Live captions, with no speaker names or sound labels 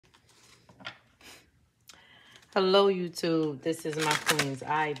Hello YouTube, this is my queen's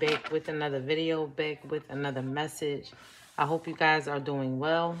eye, back with another video, back with another message. I hope you guys are doing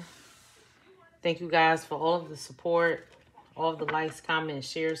well. Thank you guys for all of the support, all of the likes, comments,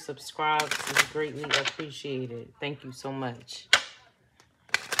 shares, subscribes. It's greatly appreciated. Thank you so much.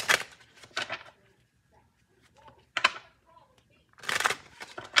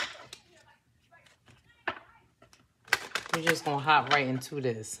 We're just gonna hop right into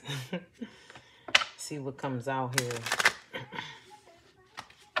this. See what comes out here.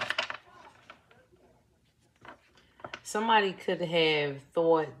 Somebody could have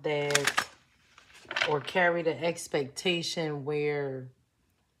thought that or carried an expectation where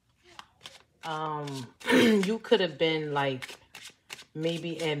you could have been like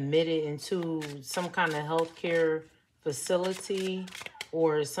maybe admitted into some kind of healthcare facility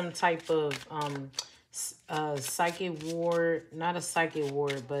or some type of psychic ward, not a psychic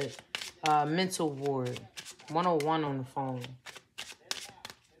ward, but mental ward. 101 on the phone.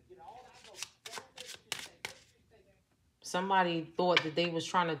 Somebody thought that they was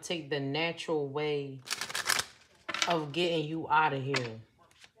trying to take the natural way of getting you out of here.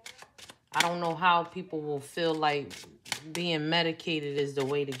 I don't know how people will feel like being medicated is the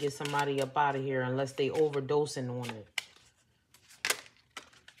way to get somebody up out of here unless they overdosing on it.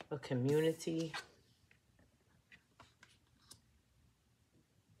 A community.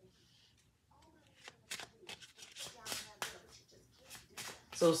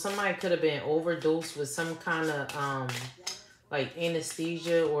 So somebody could have been overdosed with some kind of like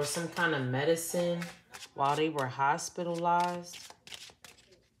anesthesia or some kind of medicine while they were hospitalized.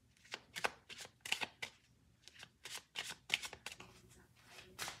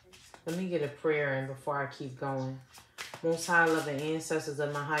 Let me get a prayer in before I keep going. Most high loving ancestors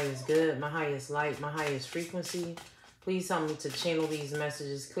of my highest good, my highest light, my highest frequency, please help me to channel these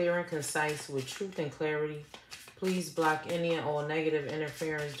messages clear and concise with truth and clarity. Please block any and all negative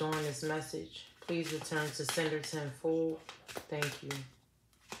interference during this message. Please return to sender tenfold. Thank you.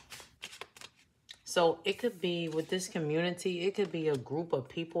 So it could be with this community, it could be a group of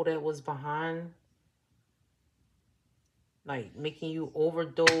people that was behind, like making you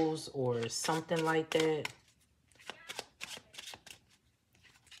overdose or something like that.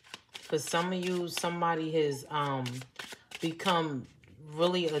 For some of you, somebody has become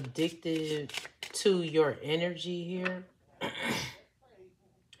really addicted to your energy here.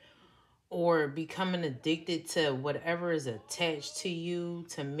 Or becoming addicted to whatever is attached to you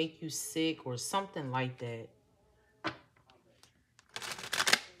to make you sick or something like that.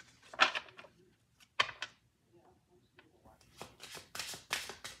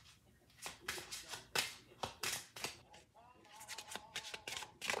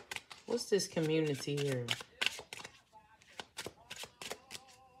 What's this community here?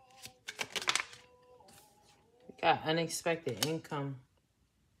 We got unexpected income.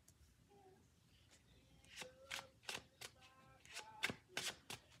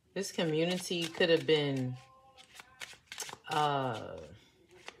 This community could have been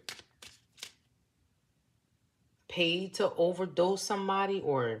paid to overdose somebody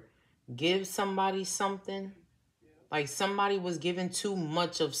or give somebody something. Like somebody was given too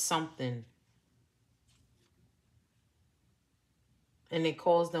much of something and it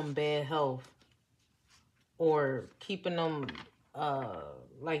caused them bad health or keeping them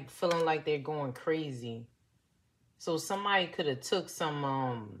like feeling like they're going crazy. So somebody could have took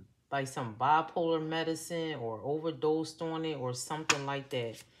some like some bipolar medicine or overdosed on it or something like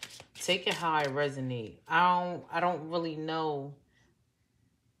that. Take it how I resonate. I don't really know.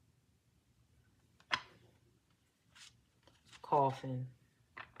 Coughing.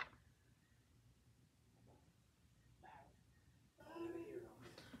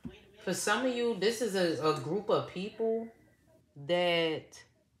 For some of you, this is a group of people that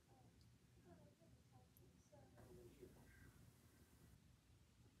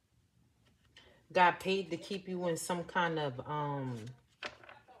got paid to keep you in some kind of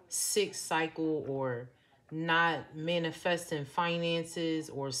sick cycle or not manifesting finances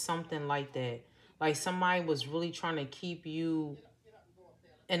or something like that. Like somebody was really trying to keep you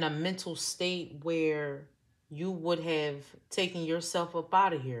in a mental state where you would have taken yourself up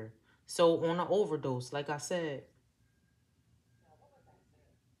out of here. So on an overdose, like I said.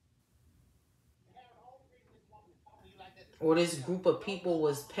 Or this group of people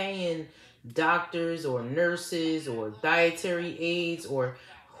was paying doctors or nurses or dietary aides or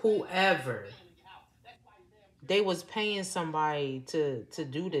whoever. They was paying somebody to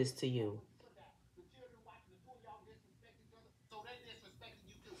do this to you.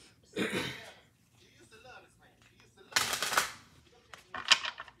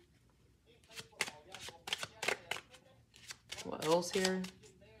 What else here?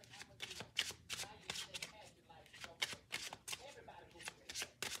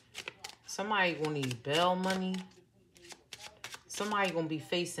 Somebody gonna need bail money. Somebody gonna be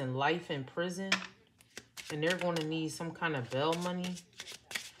facing life in prison, and they're gonna need some kind of bail money.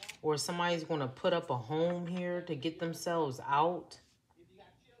 Or somebody's gonna put up a home here to get themselves out.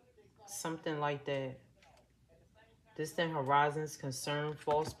 Something like that. Distant horizons concern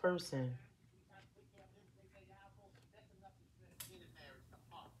false person.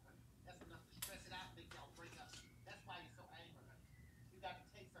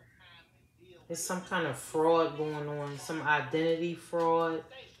 There's some kind of fraud going on, some identity fraud.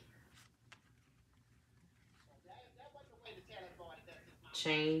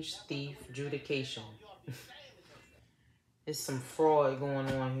 Change, thief, adjudication. There's some fraud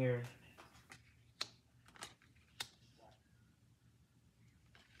going on here.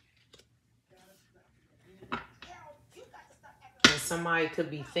 And somebody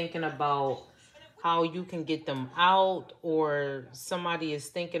could be thinking about how you can get them out, or somebody is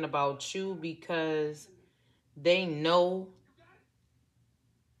thinking about you because they know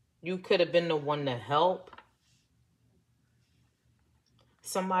you could have been the one to help.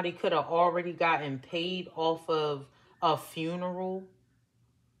 Somebody could have already gotten paid off of a funeral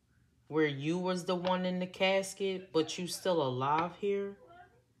where you was the one in the casket, but you still alive here.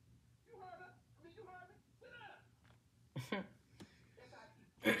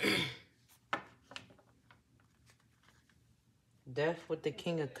 Death with the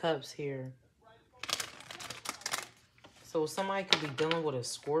King of Cups here. So somebody could be dealing with a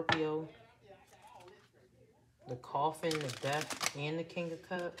Scorpio. The coffin, the death, and the King of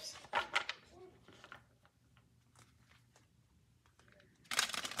Cups.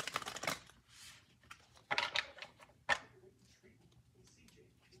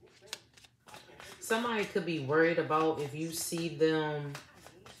 Somebody could be worried about if you see them,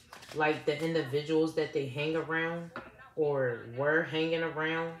 like the individuals that they hang around or were hanging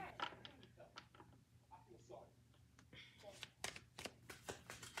around.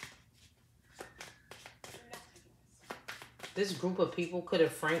 This group of people could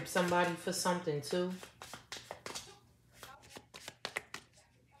have framed somebody for something too.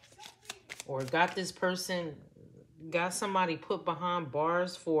 Or got this person, got somebody put behind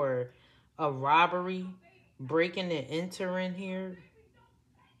bars for a robbery, breaking and entering here.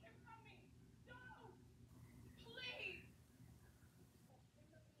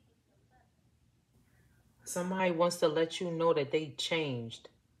 Somebody wants to let you know that they changed.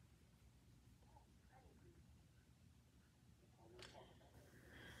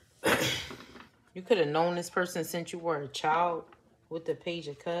 You could have known this person since you were a child with the Page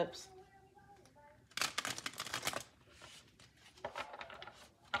of Cups.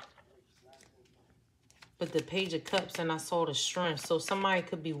 But the Page of Cups, and I saw the strength. So somebody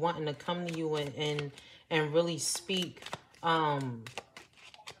could be wanting to come to you and really speak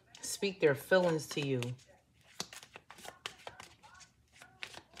their feelings to you.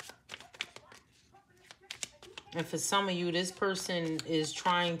 And for some of you, this person is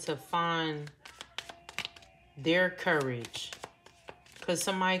trying to find their courage. Because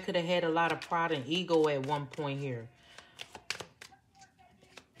somebody could have had a lot of pride and ego at one point here.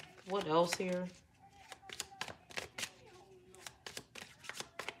 What else here?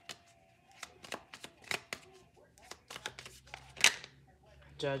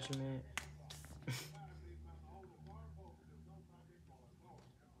 Judgment.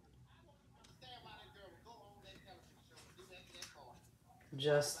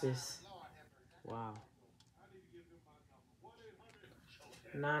 Justice. Wow.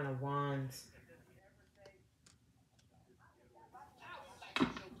 Nine of Wands.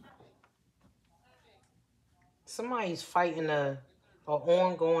 Somebody's fighting a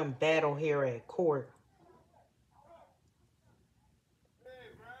ongoing battle here at court.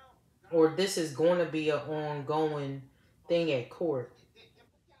 Or this is going to be an ongoing thing at court.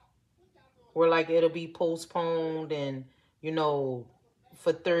 Or like it'll be postponed and, you know,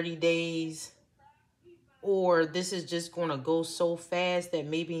 for 30 days. Or this is just going to go so fast that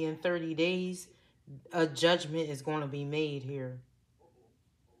maybe in 30 days, a judgment is going to be made here.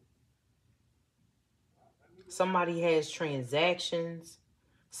 Somebody has transactions.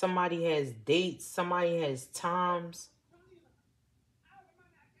 Somebody has dates. Somebody has times.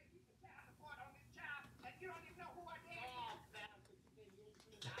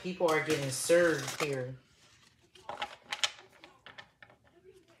 People are getting served here.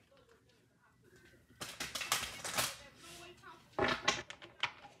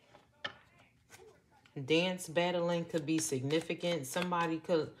 Dance battling could be significant. Somebody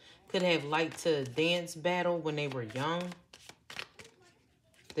could have liked to dance battle when they were young.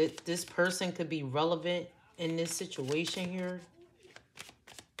 that this person could be relevant in this situation here.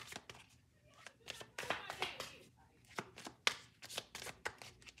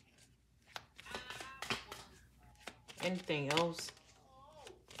 Anything else?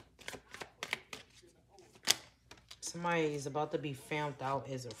 Somebody is about to be found out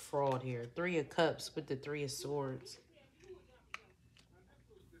as a fraud here. 3 of Cups with the 3 of Swords.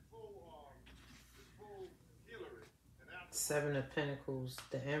 Seven of Pentacles,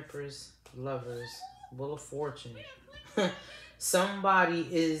 the Empress, Lovers, Wheel of Fortune. Somebody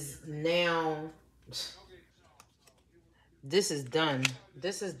is now... This is done.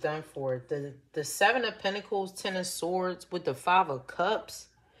 This is done for. The 7 of Pentacles, 10 of Swords with the 5 of Cups,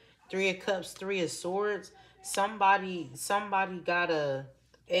 3 of Cups, 3 of Swords. Somebody got a...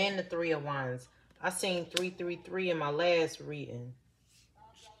 And the 3 of Wands. I seen 333 in my last reading.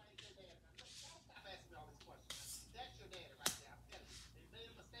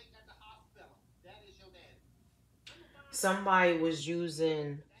 Somebody was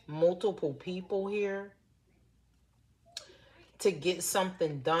using multiple people here to get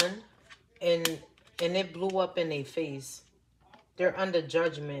something done, and it blew up in their face. They're under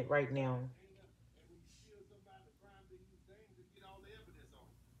judgment right now.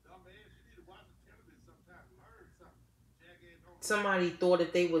 Somebody thought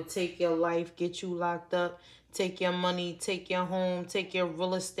that they would take your life, get you locked up, take your money, take your home, take your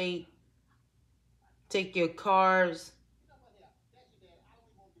real estate, take your cars,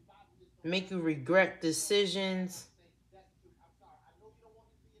 make you regret decisions,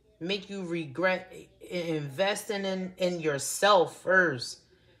 make you regret investing in yourself first.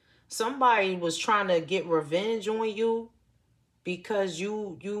 Somebody was trying to get revenge on you because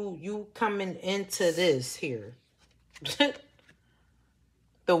you coming into this here.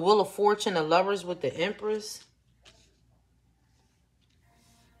 The Wheel of Fortune, the Lovers with the Empress.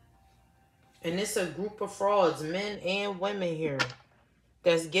 And it's a group of frauds, men and women here,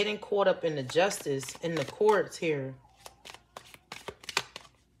 that's getting caught up in the justice, in the courts here.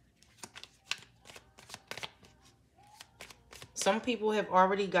 Some people have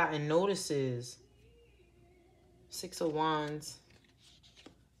already gotten notices. 6 of Wands,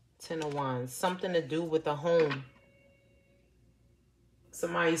 10 of Wands. Something to do with the home.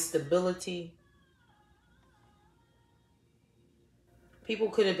 Somebody's stability. People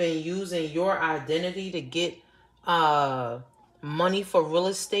could have been using your identity to get money for real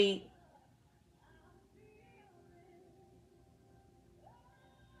estate.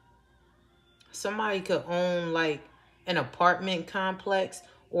 Somebody could own like an apartment complex,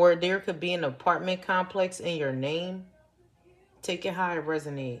 or there could be an apartment complex in your name. Take it how it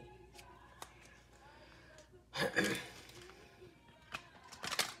resonates.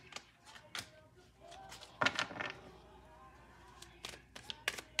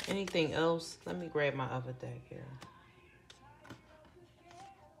 Anything else? Let me grab my other deck here.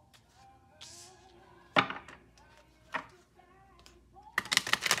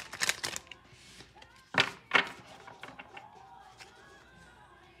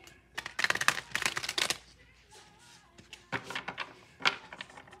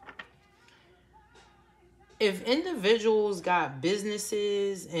 If individuals got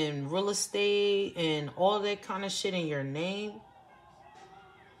businesses and real estate and all that kind of shit in your name,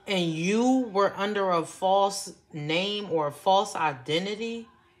 and you were under a false name or a false identity,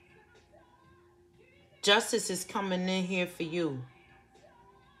 justice is coming in here for you.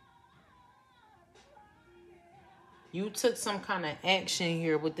 You took some kind of action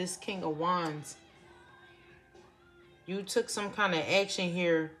here with this King of Wands. You took some kind of action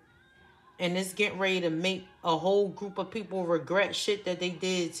here, and it's getting ready to make a whole group of people regret shit that they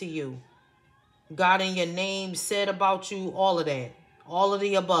did to you. Got in your name, said about you, all of that. All of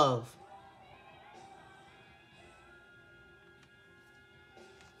the above.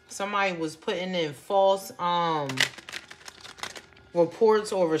 Somebody was putting in false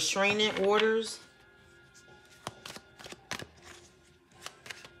reports or restraining orders.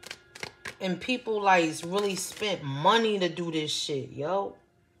 And people like really spent money to do this shit, yo.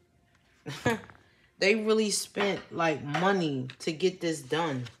 They really spent like money to get this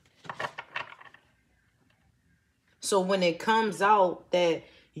done. So when it comes out that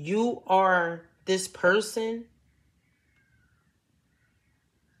you are this person,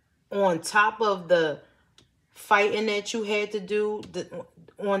 on top of the fighting that you had to do,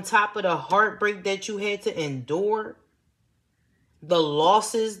 on top of the heartbreak that you had to endure, the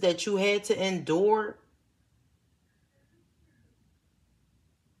losses that you had to endure,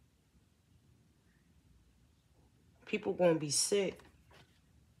 people gonna be sick.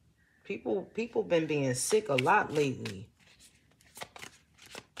 People been being sick a lot lately.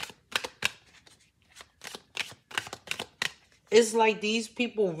 It's like these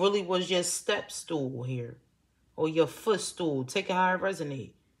people really was your step stool here. Or your footstool. Take it how it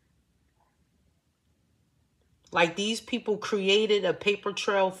resonate. Like these people created a paper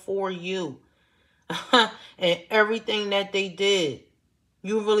trail for you. And everything that they did,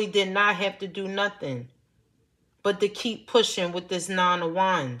 you really did not have to do nothing but to keep pushing with this Nine of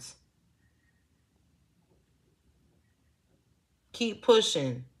Wands. Keep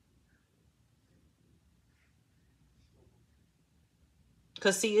pushing.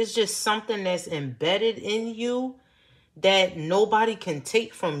 Because, see, it's just something that's embedded in you that nobody can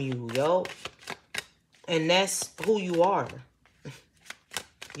take from you, yo. And that's who you are.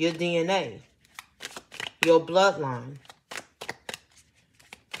 Your DNA. Your bloodline.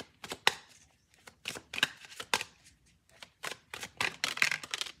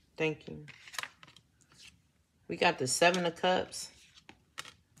 Thank you. We got the Seven of Cups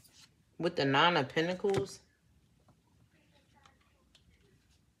with the Nine of Pentacles.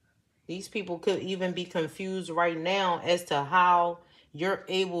 These people could even be confused right now as to how you're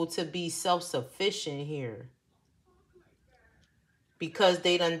able to be self-sufficient here. Because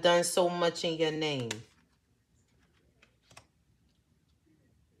they done so much in your name.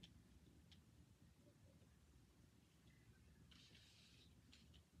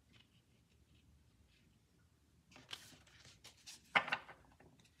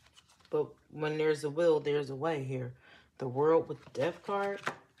 But when there's a will, there's a way here. The World with the Death card.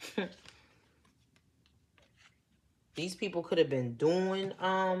 These people could have been doing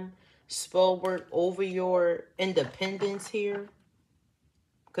spell work over your independence here.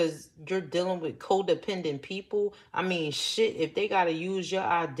 Because you're dealing with codependent people. I mean, shit, if they got to use your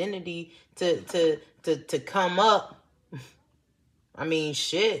identity to come up, I mean,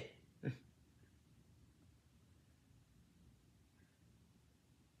 shit.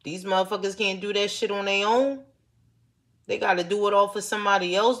 These motherfuckers can't do that shit on their own. They got to do it off of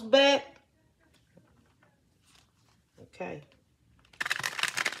somebody else's back. Okay.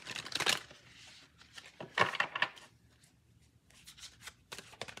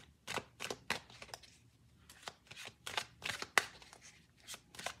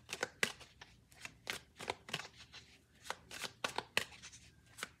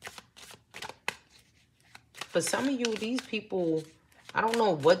 For some of you, these people, I don't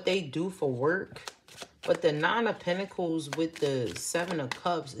know what they do for work, but the Nine of Pentacles with the Seven of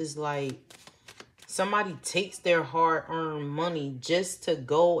Cups is like somebody takes their hard-earned money just to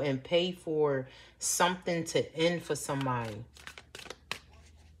go and pay for something to end for somebody.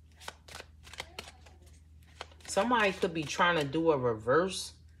 Somebody could be trying to do a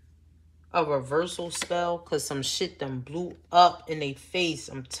reversal spell because some shit done blew up in their face.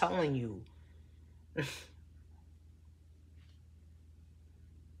 I'm telling you.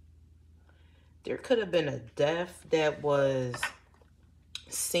 There could have been a death that was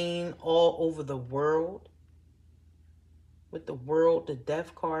seen all over the world. With the World, the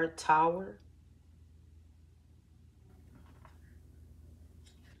Death card, Tower.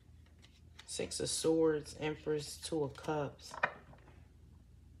 Six of Swords, Empress, Two of Cups.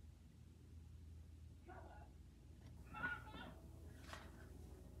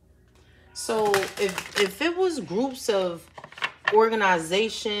 So if it was groups of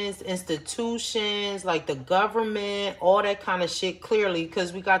organizations, institutions, like the government, all that kind of shit, clearly,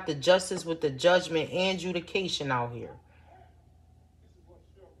 because we got the Justice with the Judgment and adjudication out here.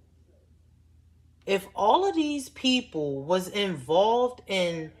 If all of these people was involved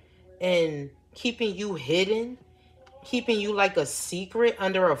in keeping you hidden, keeping you like a secret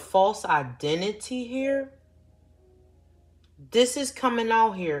under a false identity here, this is coming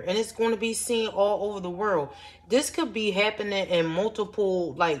out here and it's going to be seen all over the world. This could be happening in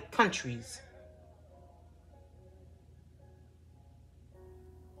multiple like countries.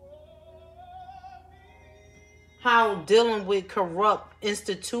 How dealing with corrupt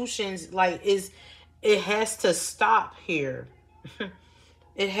institutions like it has to stop here.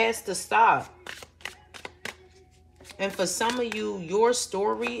 It has to stop. And for some of you, your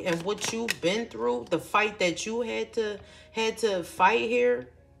story and what you've been through, the fight that you had to fight here,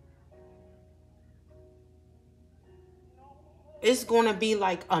 it's going to be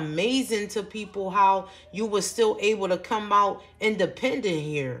like amazing to people how you were still able to come out independent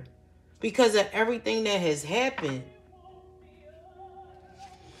here because of everything that has happened.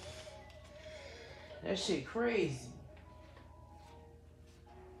 That shit crazy.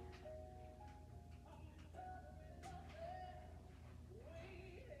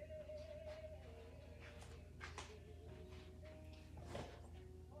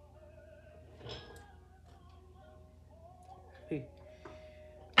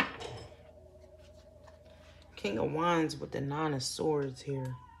 King of Wands with the Nine of Swords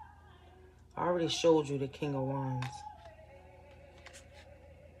here. I already showed you the King of Wands.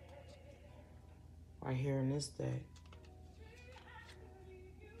 Right here in this deck.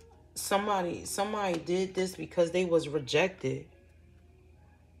 Somebody did this because they was rejected.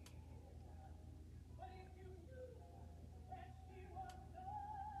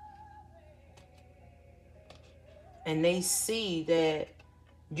 And they see that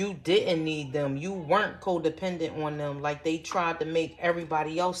you didn't need them. You weren't codependent on them like they tried to make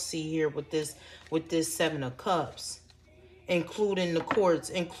everybody else see here with this Seven of Cups. Including the courts,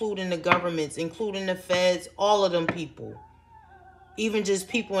 including the governments, including the feds, all of them people. Even just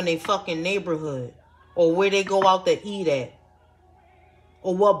people in their fucking neighborhood. Or where they go out to eat at.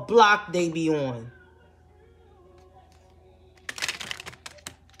 Or what block they be on.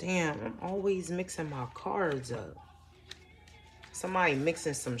 Damn, I'm always mixing my cards up. Somebody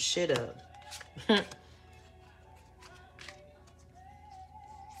mixing some shit up.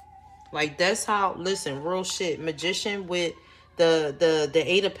 Like, that's how, listen, real shit. Magician with the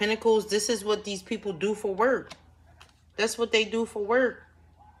Eight of Pentacles. This is what these people do for work. That's what they do for work.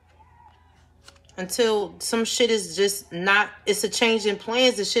 Until some shit is just not, it's a change in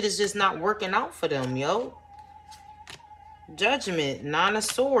plans. The shit is just not working out for them, yo. Judgment, Nine of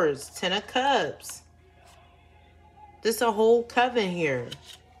Swords, Ten of Cups. There's a whole coven here.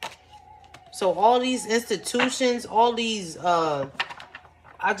 So all these institutions, all these, I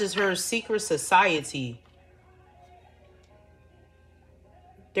just heard secret society.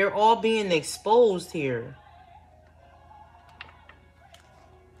 They're all being exposed here.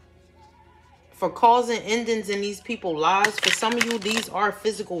 For causing endings in these people's lives. For some of you, these are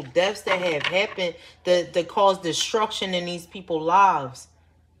physical deaths that have happened that cause destruction in these people's lives.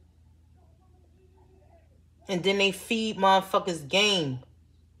 And then they feed motherfuckers game.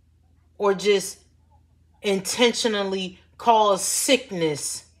 Or just intentionally cause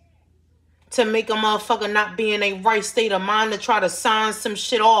sickness. To make a motherfucker not be in a right state of mind to try to sign some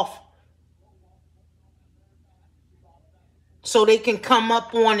shit off. So they can come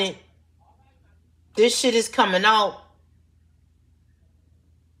up on it. This shit is coming out.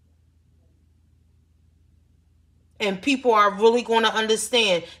 And people are really going to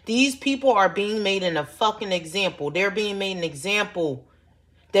understand. These people are being made in a fucking example. They're being made an example.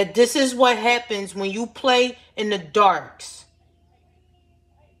 That this is what happens when you play in the darks.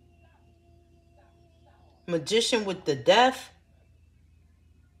 Magician with the death.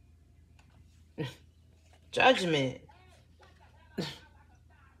 Judgment.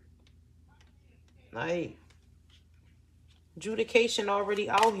 Like, adjudication already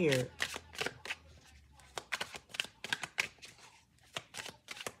out here.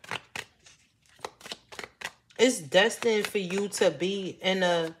 It's destined for you to be in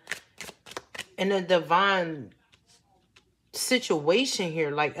a divine situation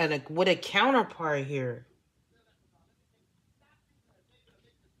here, like with a counterpart here.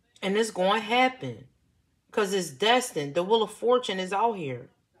 And it's going to happen because it's destined. The Wheel of Fortune is out here.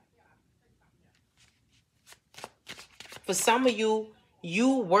 For some of you,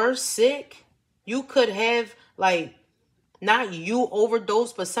 you were sick. You could have, like, not you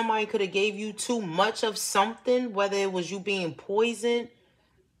overdosed, but somebody could have gave you too much of something, whether it was you being poisoned,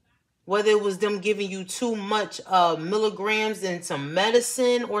 whether it was them giving you too much milligrams in some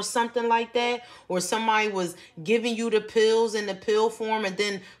medicine or something like that, or somebody was giving you the pills in the pill form and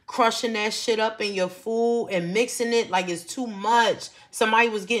then crushing that shit up in your food and mixing it like it's too much. Somebody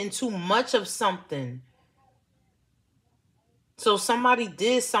was getting too much of something. So somebody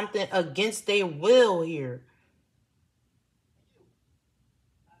did something against their will here.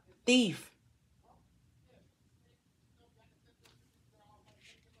 Thief.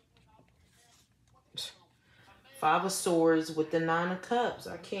 Five of Swords with the Nine of Cups.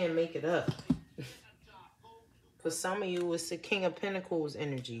 I can't make it up. For some of you, it's the King of Pentacles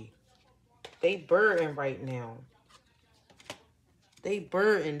energy. They burden right now. They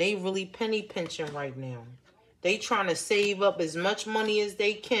burden. They really penny pinching right now. They trying to save up as much money as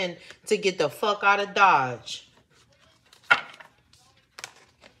they can to get the fuck out of Dodge.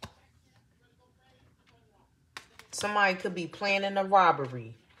 Somebody could be planning a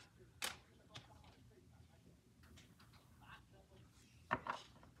robbery.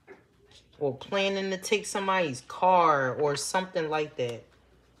 Or planning to take somebody's car or something like that.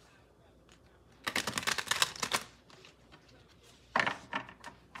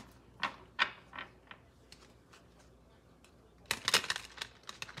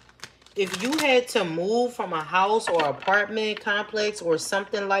 If you had to move from a house or apartment complex or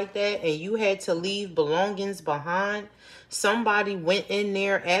something like that and you had to leave belongings behind, somebody went in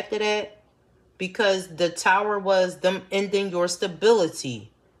there after that because the Tower was them ending your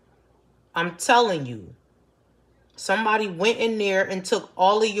stability. I'm telling you. Somebody went in there and took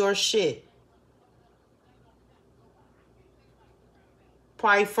all of your shit.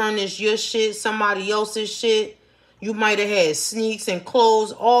 Probably furnished your shit, somebody else's shit. You might have had sneaks and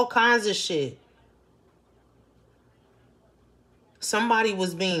clothes, all kinds of shit. Somebody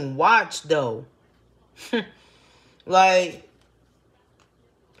was being watched, though. like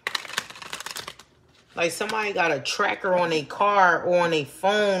somebody got a tracker on a car or on a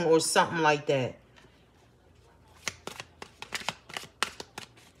phone or something like that.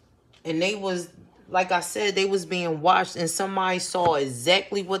 And they was, like I said, they was being watched, and somebody saw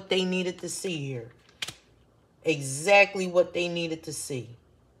exactly what they needed to see here. Exactly what they needed to see.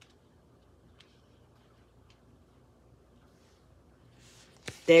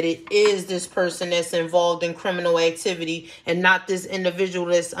 That it is this person that's involved in criminal activity and not this individual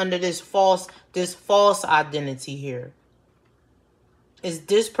that's under this false identity here. It's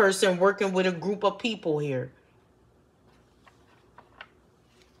this person working with a group of people here.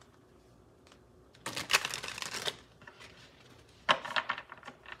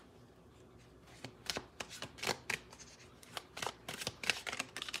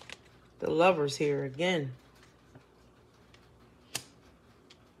 The Lovers here again.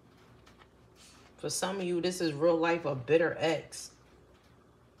 For some of you, this is real life a bitter ex.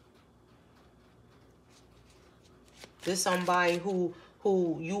 This somebody who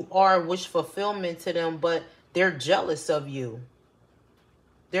you are wish fulfillment to them, but they're jealous of you.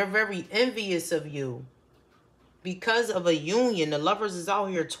 They're very envious of you. Because of a union, the Lovers is out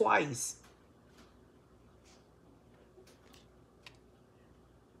here twice.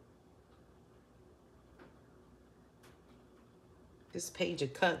 This Page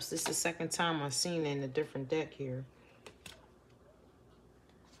of Cups, this is the second time I've seen it in a different deck here.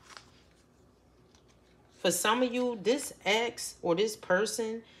 For some of you, this ex or this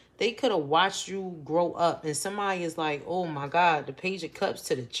person, they could have watched you grow up. And somebody is like, oh my God, the Page of Cups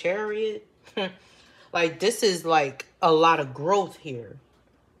to the Chariot. Like, this is like a lot of growth here.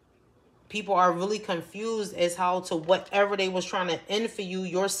 People are really confused as how to whatever they was trying to end for you,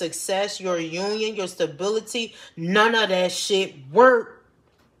 your success, your union, your stability, none of that shit worked.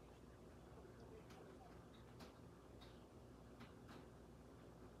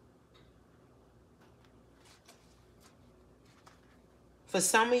 For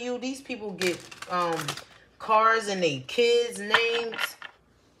some of you, these people get cars and their kids' names.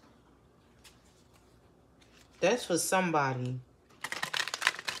 That's for somebody.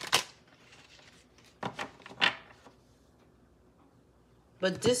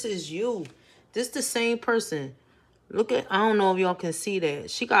 But this is you. This the same person. Look at, I don't know if y'all can see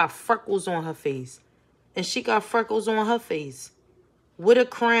that. She got freckles on her face. And she got freckles on her face. With a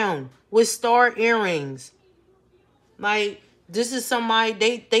crown. With star earrings. Like, this is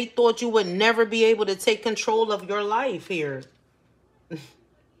somebody, they thought you would never be able to take control of your life here.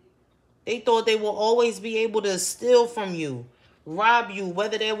 They thought they will always be able to steal from you. Rob you.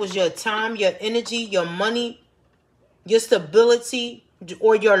 Whether that was your time, your energy, your money, your stability,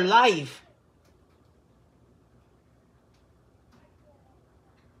 or your life.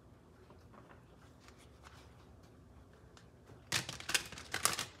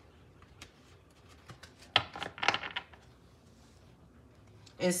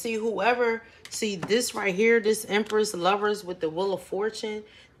 And see, see this right here, this Empress Lovers with the Wheel of Fortune,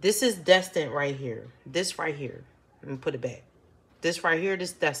 this is destined right here. This right here. Let me put it back. This right here,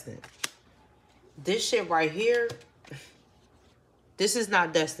 this destined. This shit right here, this is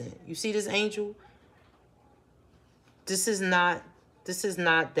not destined. You see this angel? This is not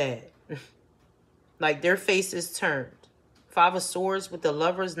that. Like, their face is turned. Five of Swords with the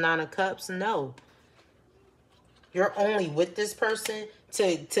Lovers, Nine of Cups, no. You're only with this person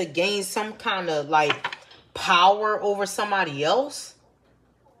to gain some kind of, like, power over somebody else?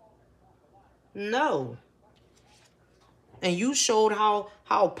 No. And you showed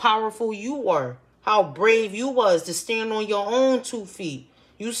how powerful you were. How brave you was to stand on your own 2 feet.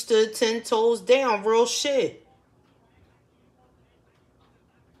 You stood 10 toes down, real shit.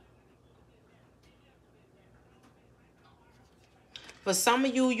 For some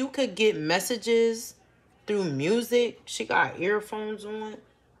of you, you could get messages through music. She got earphones on.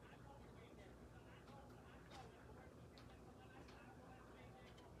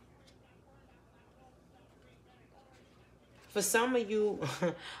 For some of you,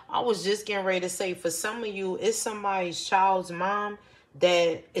 I was just getting ready to say, for some of you, it's somebody's child's mom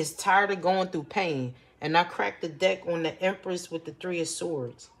that is tired of going through pain. And I cracked the deck on the Empress with the Three of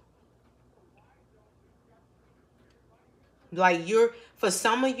Swords. Like for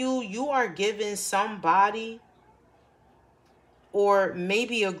some of you, you are giving somebody or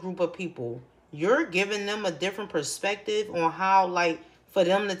maybe a group of people, you're giving them a different perspective on how, like, for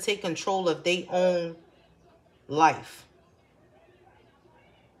them to take control of their own life.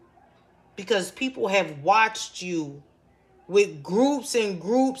 Because people have watched you with groups and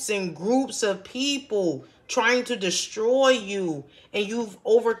groups and groups of people trying to destroy you, and you've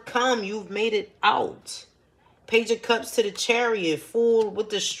overcome, you've made it out. Page of Cups to the Chariot, full with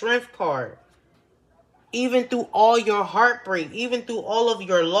the Strength card. Even through all your heartbreak, even through all of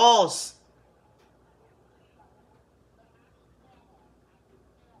your loss,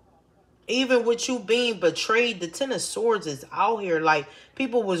 even with you being betrayed, the Ten of Swords is out here. Like,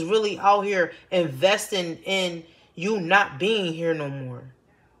 people was really out here investing in you not being here no more.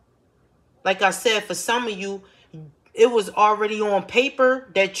 Like I said, for some of you, it was already on paper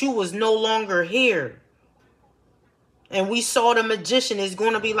that you was no longer here. And we saw the Magician is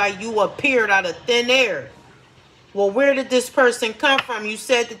going to be like, you appeared out of thin air. Well, where did this person come from? You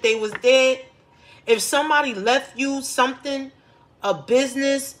said that they was dead. If somebody left you something, a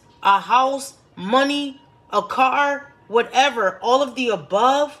business, a house, money, a car, whatever, all of the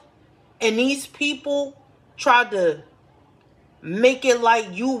above, and these people tried to make it like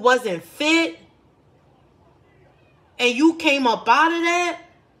you wasn't fit, and you came up out of that,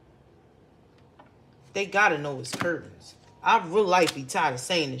 they gotta know it's curtains. I real life be tired of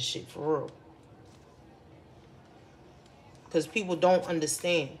saying this shit, for real. Because people don't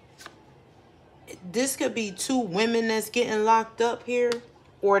understand. This could be two women that's getting locked up here,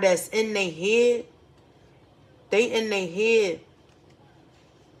 or that's in their head. They in their head.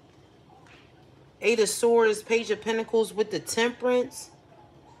 Eight of Swords, Page of Pentacles with the Temperance.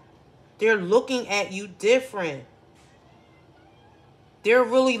 They're looking at you different. They're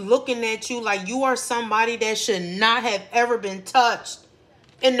really looking at you like you are somebody that should not have ever been touched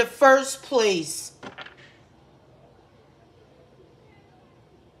in the first place.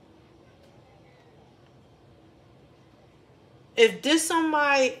 If this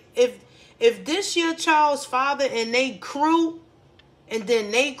somebody, if this your child's father and they crew, and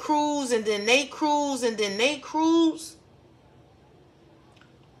then they cruise, and then they cruise, and then they cruise,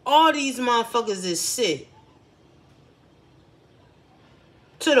 all these motherfuckers is sick.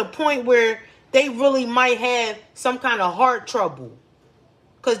 To the point where they really might have some kind of heart trouble.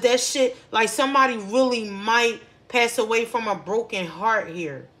 Because that shit, like, somebody really might pass away from a broken heart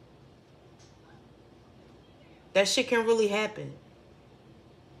here. That shit can really happen.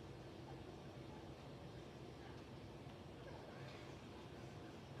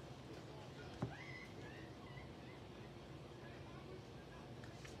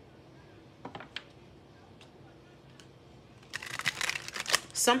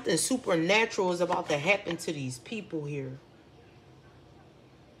 Something supernatural is about to happen to these people here.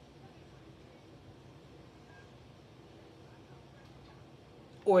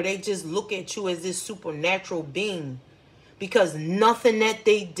 Or they just look at you as this supernatural being because nothing that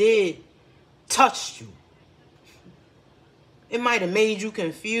they did touched you. It might have made you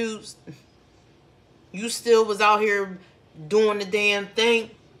confused. You still was out here doing the damn thing.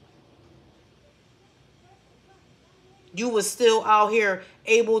 You was still out here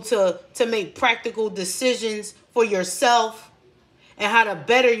able to make practical decisions for yourself and how to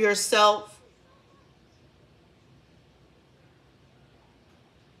better yourself.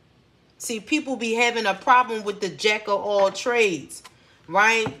 See, people be having a problem with the jack of all trades,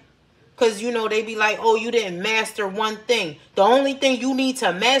 right? Because, you know, they be like, oh, you didn't master one thing. The only thing you need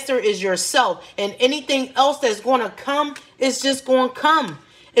to master is yourself. And anything else that's going to come is just going to come.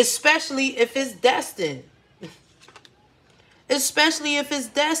 Especially if it's destined. Especially if it's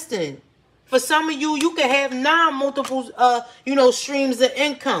destined. For some of you, you can have multiple, streams of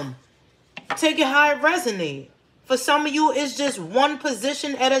income. Take it how it resonates. For some of you, it's just one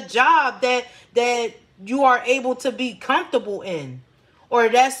position at a job that you are able to be comfortable in. Or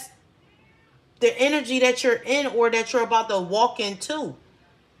that's the energy that you're in or that you're about to walk into.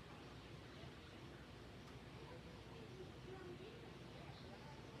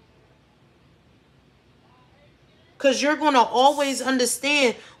 Because you're going to always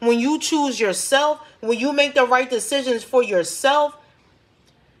understand when you choose yourself, when you make the right decisions for yourself,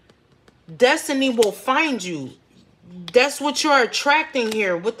 destiny will find you. That's what you're attracting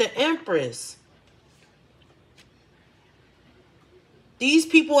here with the Empress. These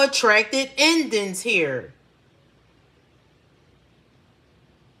people attracted endings here.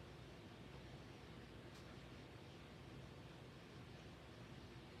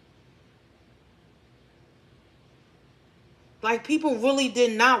 Like, people really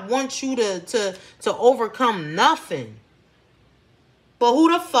did not want you to overcome nothing. But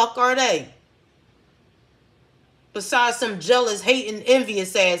who the fuck are they? Besides some jealous, hating,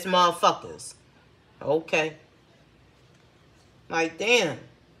 envious ass motherfuckers. Okay. Like, damn.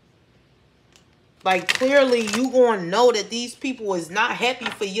 Like, clearly you gonna know that these people is not happy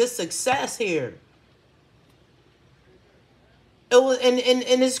for your success here. It was, and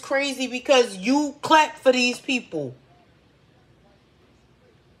it's crazy because you clap for these people.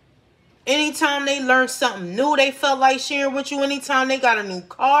 Anytime they learned something new, they felt like sharing with you. Anytime they got a new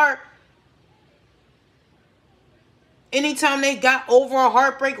car. Anytime they got over a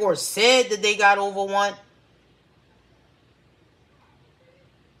heartbreak or said that they got over one.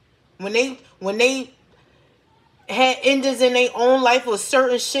 When they had endings in their own life with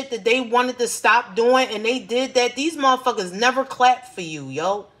certain shit that they wanted to stop doing and they did that, these motherfuckers never clapped for you,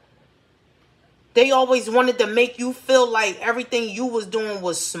 yo. They always wanted to make you feel like everything you was doing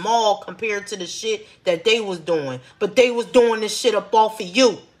was small compared to the shit that they was doing. But they was doing this shit up off of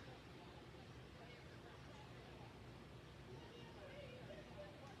you.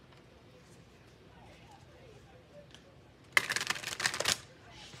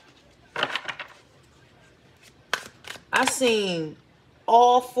 I seen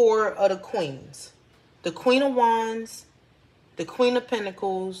all four of the queens. The Queen of Wands, the Queen of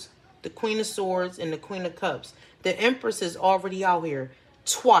Pentacles, the Queen of Swords, and the Queen of Cups. The Empress is already out here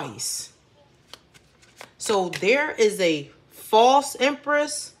twice. So there is a false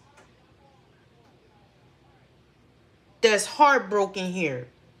Empress that's heartbroken here.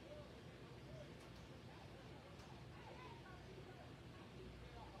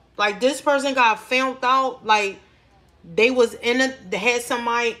 Like, this person got found out, like, they had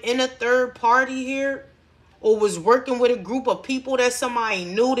somebody in a third party here, or was working with a group of people that somebody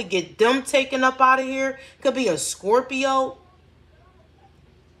knew to get them taken up out of here. Could be a Scorpio.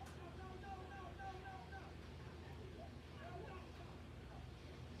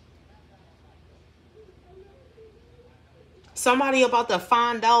 Somebody about to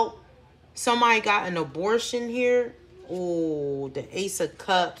find out somebody got an abortion here. Oh, the Ace of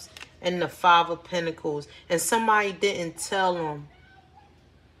Cups and the Five of Pentacles. And somebody didn't tell them.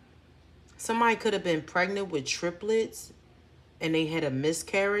 Somebody could have been pregnant with triplets and they had a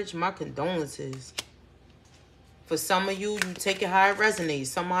miscarriage. My condolences. For some of you, you take it how it resonates.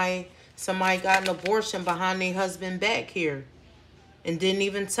 Somebody got an abortion behind their husband back here and didn't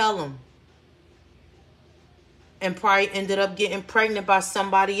even tell them. And probably ended up getting pregnant by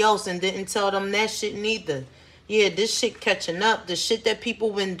somebody else and didn't tell them that shit neither. Yeah, this shit catching up. The shit that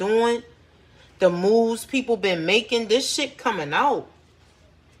people been doing, the moves people been making, this shit coming out.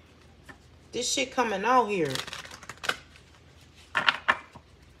 This shit coming out here.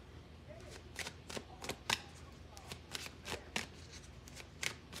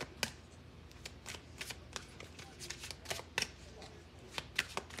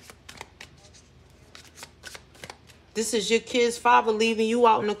 This is your kid's father leaving you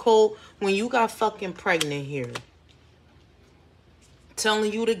out in the cold when you got fucking pregnant here.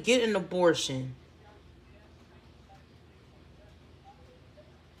 Telling you to get an abortion.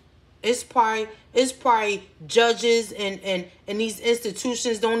 It's probably judges and these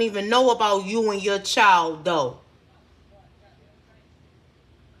institutions don't even know about you and your child, though.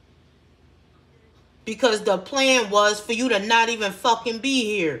 Because the plan was for you to not even fucking be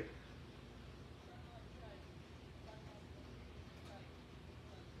here.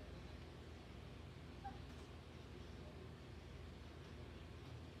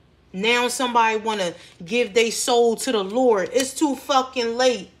 Now somebody want to give their soul to the Lord. It's too fucking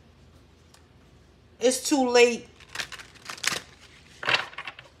late. It's too late.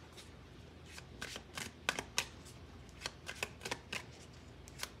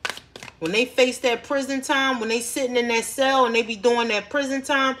 When they face that prison time, when they sitting in that cell and they be doing that prison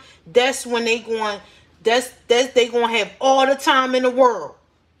time, that's when they going, they going to have all the time in the world.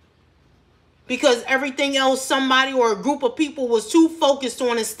 Because everything else somebody or a group of people was too focused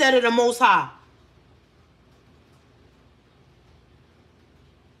on instead of the Most High.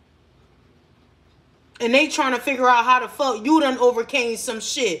 And they trying to figure out how the fuck you done overcame some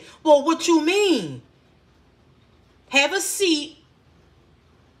shit. Well, what you mean? Have a seat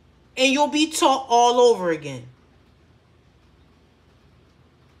and you'll be taught all over again.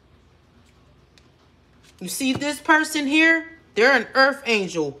 You see this person here? They're an earth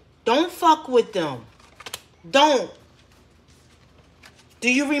angel. Don't fuck with them. Don't.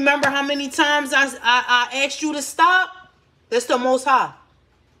 Do you remember how many times I asked you to stop? That's the Most High.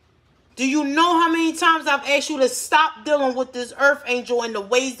 Do you know how many times I've asked you to stop dealing with this earth angel in the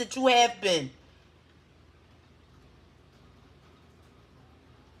ways that you have been?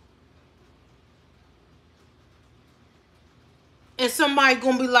 And somebody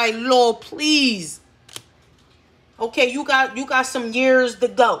gonna be like, Lord, please. Okay, you got some years to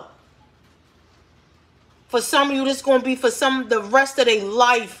go. For some of you, this gonna be for some the rest of their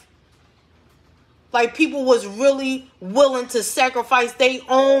life. Like, people was really willing to sacrifice their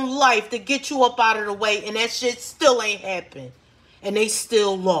own life to get you up out of the way, and that shit still ain't happened. And they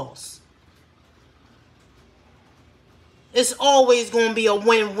still lost. It's always going to be a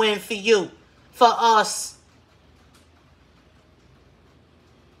win-win for you, for us.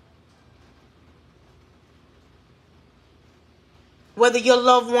 Whether your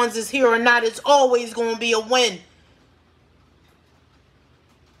loved ones is here or not, it's always going to be a win.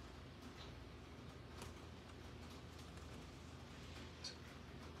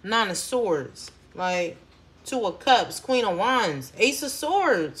 Nine of Swords. Like, Two of Cups, Queen of Wands, Ace of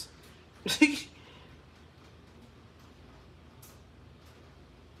Swords.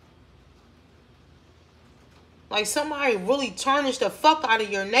 Like, somebody really tarnished the fuck out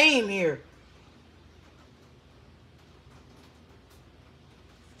of your name here.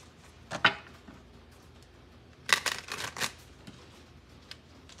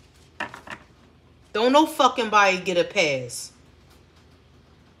 Don't no fucking body get a pass.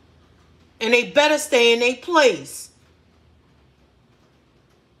 And they better stay in their place.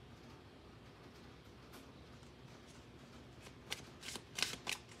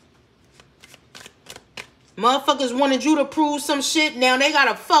 Motherfuckers wanted you to prove some shit. Now they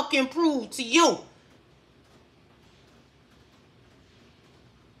gotta fucking prove to you.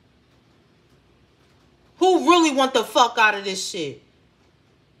 Who really want the fuck out of this shit?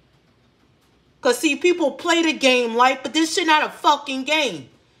 Because, see, people play the game like, but this shit not a fucking game.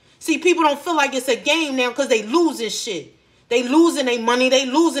 See, people don't feel like it's a game now because they losing shit. They losing their money. They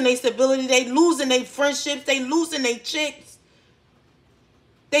losing their stability. They losing their friendships. They losing their chicks.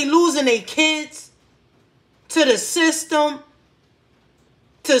 They losing their kids to the system,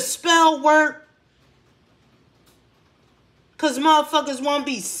 to spell work. Because motherfuckers want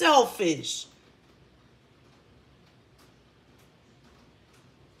to be selfish.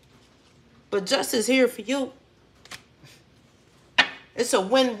 But justice here for you. It's a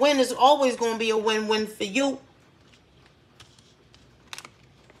win-win. It's always going to be a win-win for you.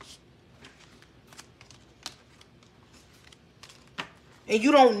 And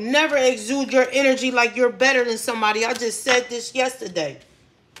you don't never exude your energy like you're better than somebody. I just said this yesterday.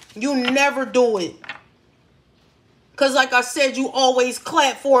 You never do it. Because like I said, you always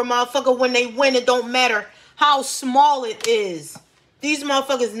clap for a motherfucker when they win. It don't matter how small it is. These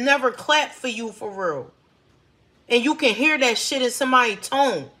motherfuckers never clap for you for real. And you can hear that shit in somebody's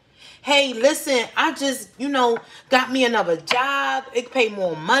tone. Hey, listen, I just, got me another job. It pay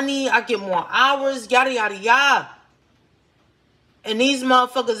more money. I get more hours. Yada, yada, yada. And these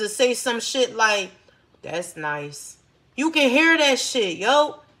motherfuckers will say some shit like, that's nice. You can hear that shit,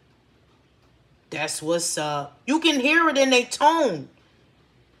 yo. That's what's up. You can hear it in their tone.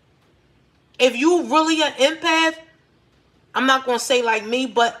 If you really an empath, I'm not going to say like me,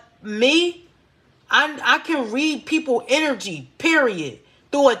 but me, I can read people energy, period,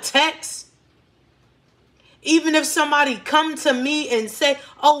 through a text. Even if somebody come to me and say,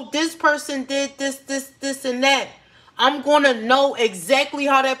 oh, this person did this, and that. I'm going to know exactly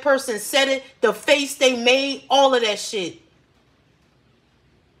how that person said it, the face they made, all of that shit.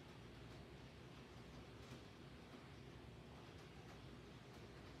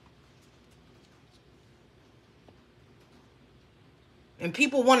 And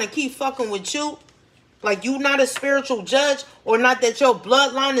people want to keep fucking with you. Like you not a spiritual judge, or not that your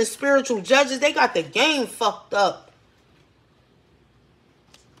bloodline is spiritual judges. They got the game fucked up.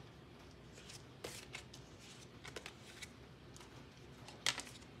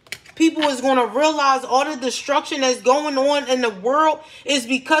 People is going to realize all the destruction that's going on in the world is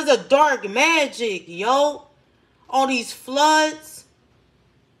because of dark magic, yo. All these floods.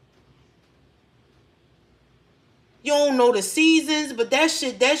 You don't know the seasons, but that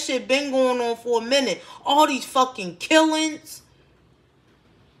shit been going on for a minute. All these fucking killings.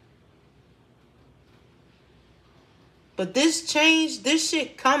 But this change, this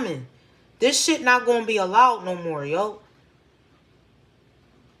shit coming. This shit not going to be allowed no more, yo.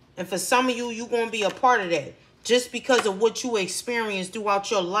 And for some of you, you're going to be a part of that. Just because of what you experienced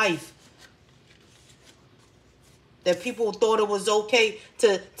throughout your life. That people thought it was okay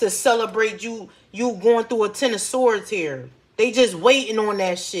to celebrate you going through a 10 of swords here. They just waiting on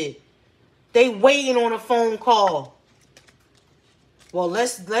that shit. They waiting on a phone call. Well,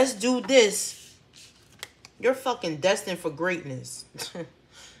 let's do this. You're fucking destined for greatness.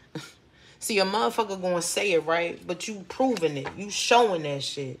 See, a motherfucker gonna say it, right? But you proving it. You showing that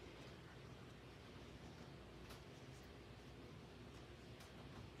shit.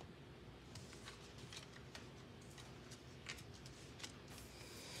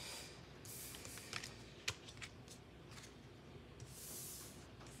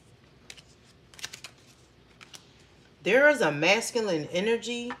 There is a masculine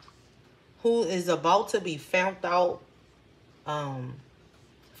energy who is about to be found out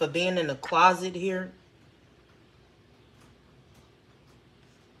for being in the closet here.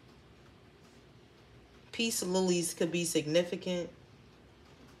 Peace lilies could be significant.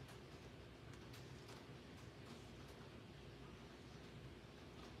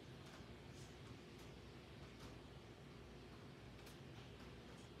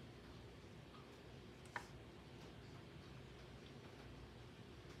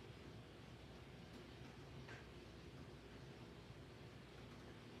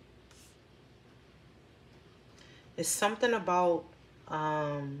 It's something about,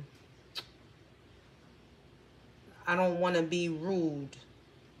 I don't want to be rude.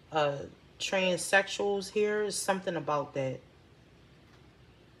 Transsexuals here is something about that.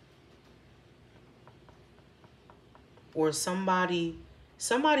 Or somebody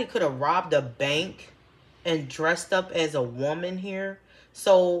could have robbed a bank and dressed up as a woman here.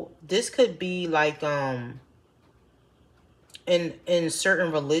 So this could be like in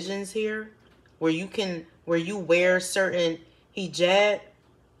certain religions here where you wear certain hijab,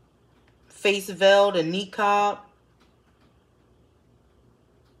 face veil, the niqab.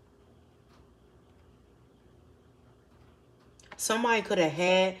 Somebody could have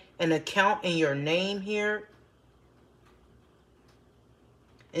had an account in your name here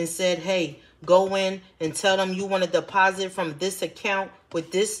and said, hey, go in and tell them you want to deposit from this account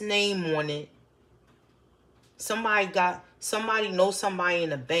with this name on it. Somebody knows somebody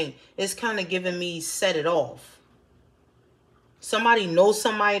in the bank. It's kind of giving me set it off. Somebody knows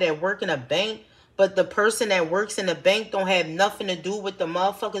somebody that work in a bank, but the person that works in the bank don't have nothing to do with the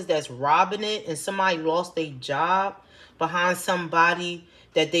motherfuckers that's robbing it, and somebody lost their job behind somebody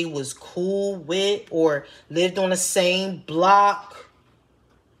that they was cool with or lived on the same block.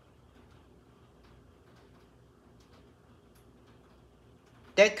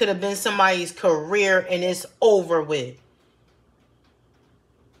 That could have been somebody's career and it's over with.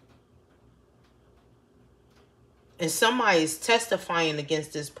 And somebody is testifying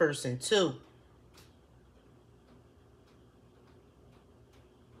against this person too.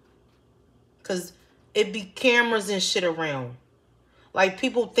 Because it be cameras and shit around. Like,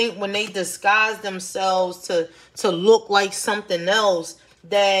 people think when they disguise themselves to look like something else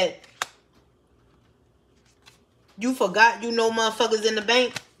that you forgot you know motherfuckers in the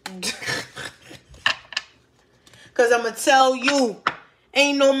bank. Because I'm going to tell you,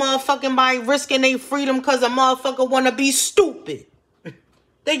 ain't no motherfucking body risking their freedom because a motherfucker want to be stupid.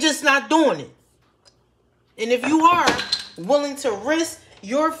 They just not doing it. And if you are willing to risk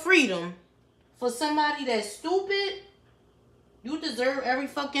your freedom for somebody that's stupid, you deserve every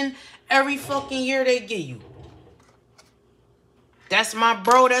fucking year they give you. That's my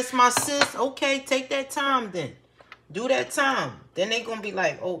bro, that's my sis. Okay, take that time then. Do that time. Then they gonna be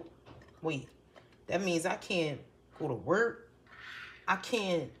like, oh, wait, that means I can't go to work. I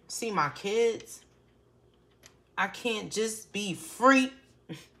can't see my kids. I can't just be free.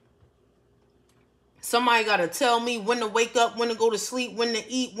 Somebody gotta tell me when to wake up, when to go to sleep, when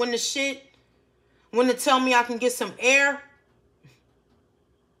to eat, when to shit. When to tell me I can get some air.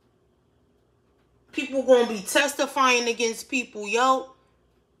 People gonna be testifying against people, yo.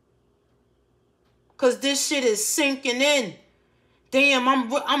 Cause this shit is sinking in. Damn,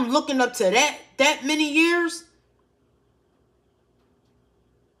 I'm looking up to that many years.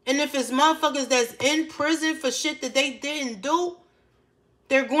 And if it's motherfuckers that's in prison for shit that they didn't do,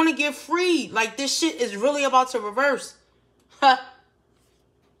 they're going to get freed. Like, this shit is really about to reverse.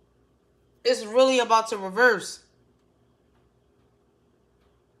 It's really about to reverse.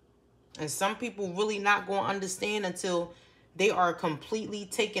 And some people really not going to understand until they are completely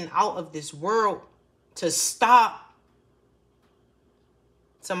taken out of this world to stop.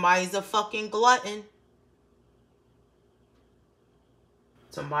 Somebody's a fucking glutton.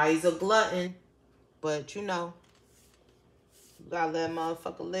 Somebody's a glutton. But, you know, you gotta let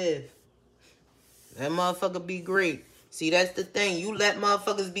motherfucker live. Let motherfucker be great. See, that's the thing. You let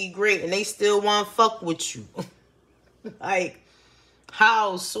motherfuckers be great and they still want to fuck with you. Like,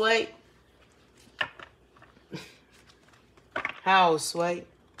 how, Sway? How, Sway?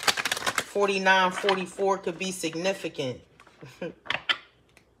 49, 44 could be significant.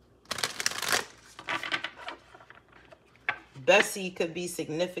 Bessie could be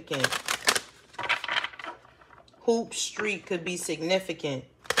significant. Hoop Street could be significant.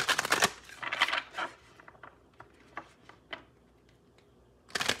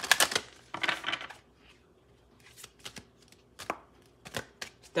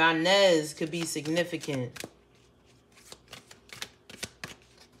 Donez could be significant.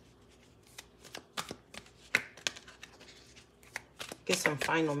 Get some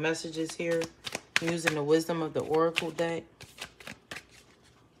final messages here using the wisdom of the Oracle deck.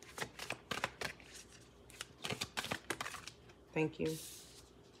 Thank you.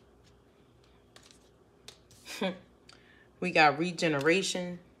 We got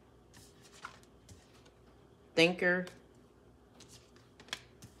regeneration, thinker,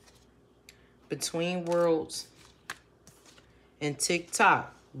 between worlds, and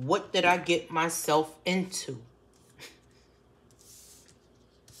TikTok. What did I get myself into?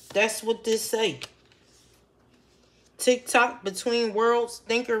 That's what this say. TikTok, between worlds,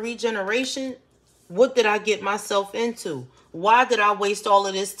 thinker, regeneration. What did I get myself into? Why did I waste all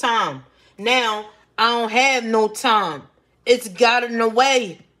of this time? Now, I don't have no time. It's got in the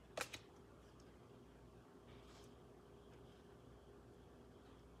way.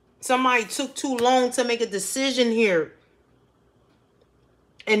 Somebody took too long to make a decision here.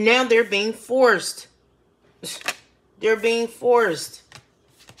 And now they're being forced. They're being forced.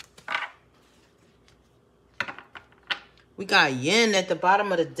 We got yin at the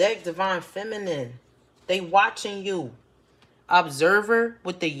bottom of the deck, divine feminine. They watching you. Observer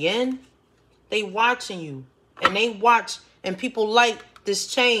with the yin. They watching you. And they watch, and people like this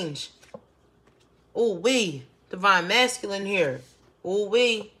change. Ooh, we. Divine masculine here. Ooh,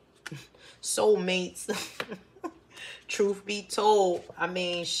 we. Soulmates. Truth be told. I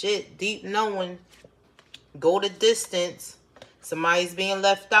mean, shit. Deep knowing. Go the distance. Somebody's being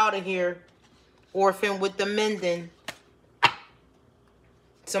left out of here. Orphan with the mending.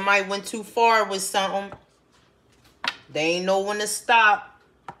 Somebody went too far with something. They ain't know when to stop.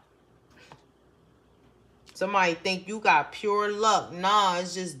 Somebody think you got pure luck. Nah,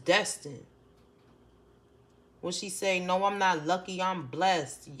 it's just destined. What she say? No, I'm not lucky. I'm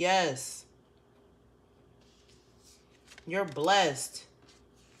blessed. Yes. You're blessed.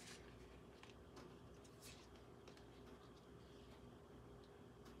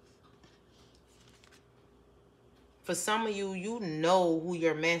 For some of you, you know who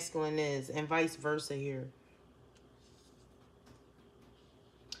your masculine is, and vice versa here.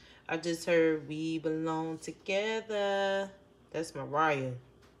 I just heard we belong together. That's Mariah.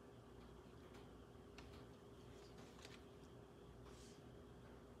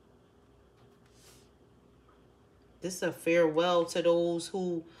 This is a farewell to those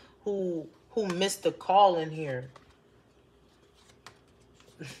who missed the call in here.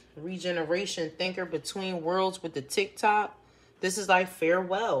 Regeneration, thinker, between worlds with the TikTok. This is like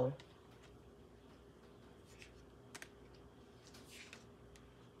farewell.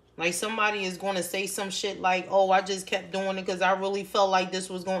 Like somebody is going to say some shit like, oh, I just kept doing it because I really felt like this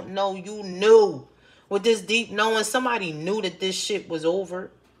was going. No, you knew. With this deep knowing, somebody knew that this shit was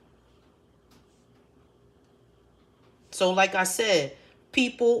over. So like I said,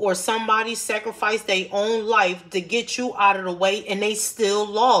 people or somebody sacrificed their own life to get you out of the way, and they still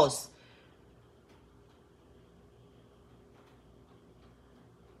lost.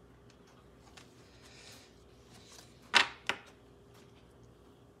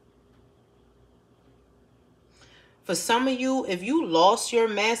 For some of you, if you lost your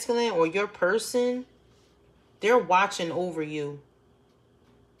masculine or your person, they're watching over you.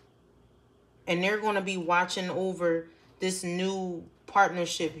 And they're going to be watching over this new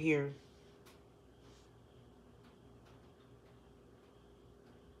partnership here.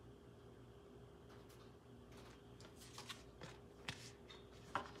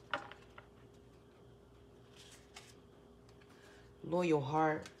 Loyal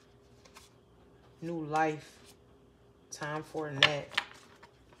heart. New life. Time for a nap.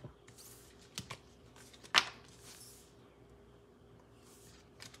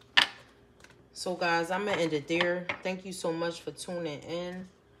 So guys, I'm going to end it there. Thank you so much for tuning in.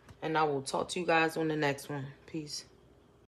 And I will talk to you guys on the next one. Peace.